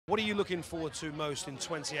What are you looking forward to most in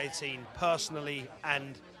 2018, personally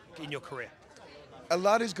and in your career? A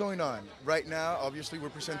lot is going on right now. Obviously, we're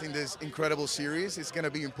presenting this incredible series.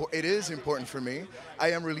 It is important for me.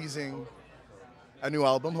 I am releasing a new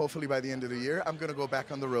album, hopefully by the end of the year. I'm going to go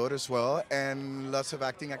back on the road as well, and lots of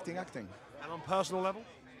acting. And on personal level?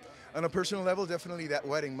 On a personal level, definitely that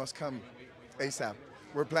wedding must come ASAP.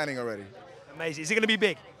 We're planning already. Amazing. Is it going to be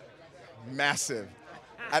big? Massive.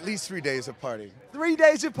 At least 3 days of partying. 3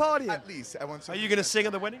 days of partying? At least. Are you going to sing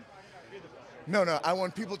at the wedding? No, I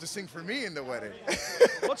want people to sing for me in the wedding.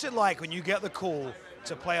 What's it like when you get the call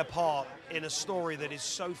to play a part in a story that is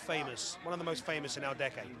so famous, one of the most famous in our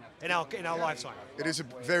decade, in our lifetime? It is a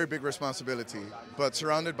very big responsibility, but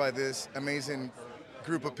surrounded by this amazing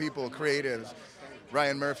group of people, creatives,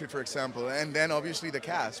 Ryan Murphy, for example, and then obviously the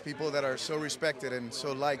cast, people that are so respected and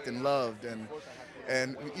so liked and loved, and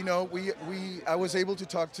you know, I was able to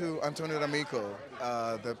talk to Antonio D'Amico,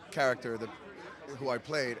 the character who I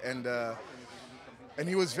played, and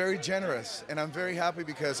he was very generous, and I'm very happy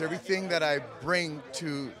because everything that I bring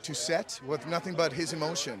to set was nothing but his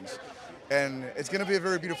emotions, and it's going to be a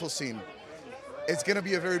very beautiful scene. It's going to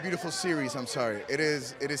be a very beautiful series. I'm sorry. It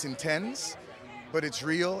is intense, but it's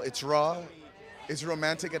real. It's raw. It's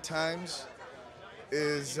romantic at times.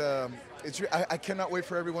 I cannot wait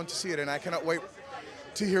for everyone to see it, and I cannot wait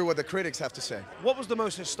to hear what the critics have to say. What was the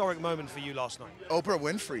most historic moment for you last night? Oprah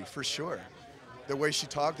Winfrey, for sure. The way she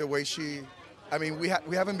talked, the way she. I mean, we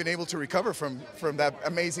haven't been able to recover from that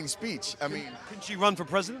amazing speech. I mean, couldn't she run for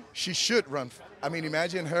president? She should run. I mean,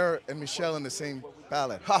 imagine her and Michelle in the same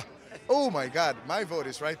ballot. Ha! Oh my God, my vote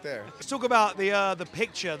is right there. Let's talk about the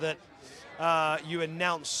picture that you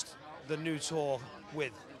announced the new tour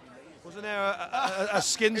with. Wasn't there a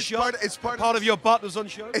skin shot? It's part of your butt was on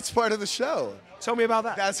show. It's part of the show. Tell me about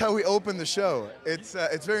that. That's how we opened the show. It's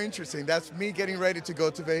very interesting. That's me getting ready to go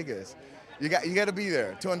to Vegas. You got to be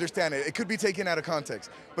there to understand it. It could be taken out of context,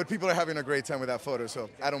 but people are having a great time with that photo, so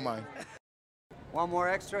I don't mind. Want more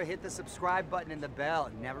extra? Hit the subscribe button and the bell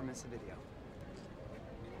and never miss a video.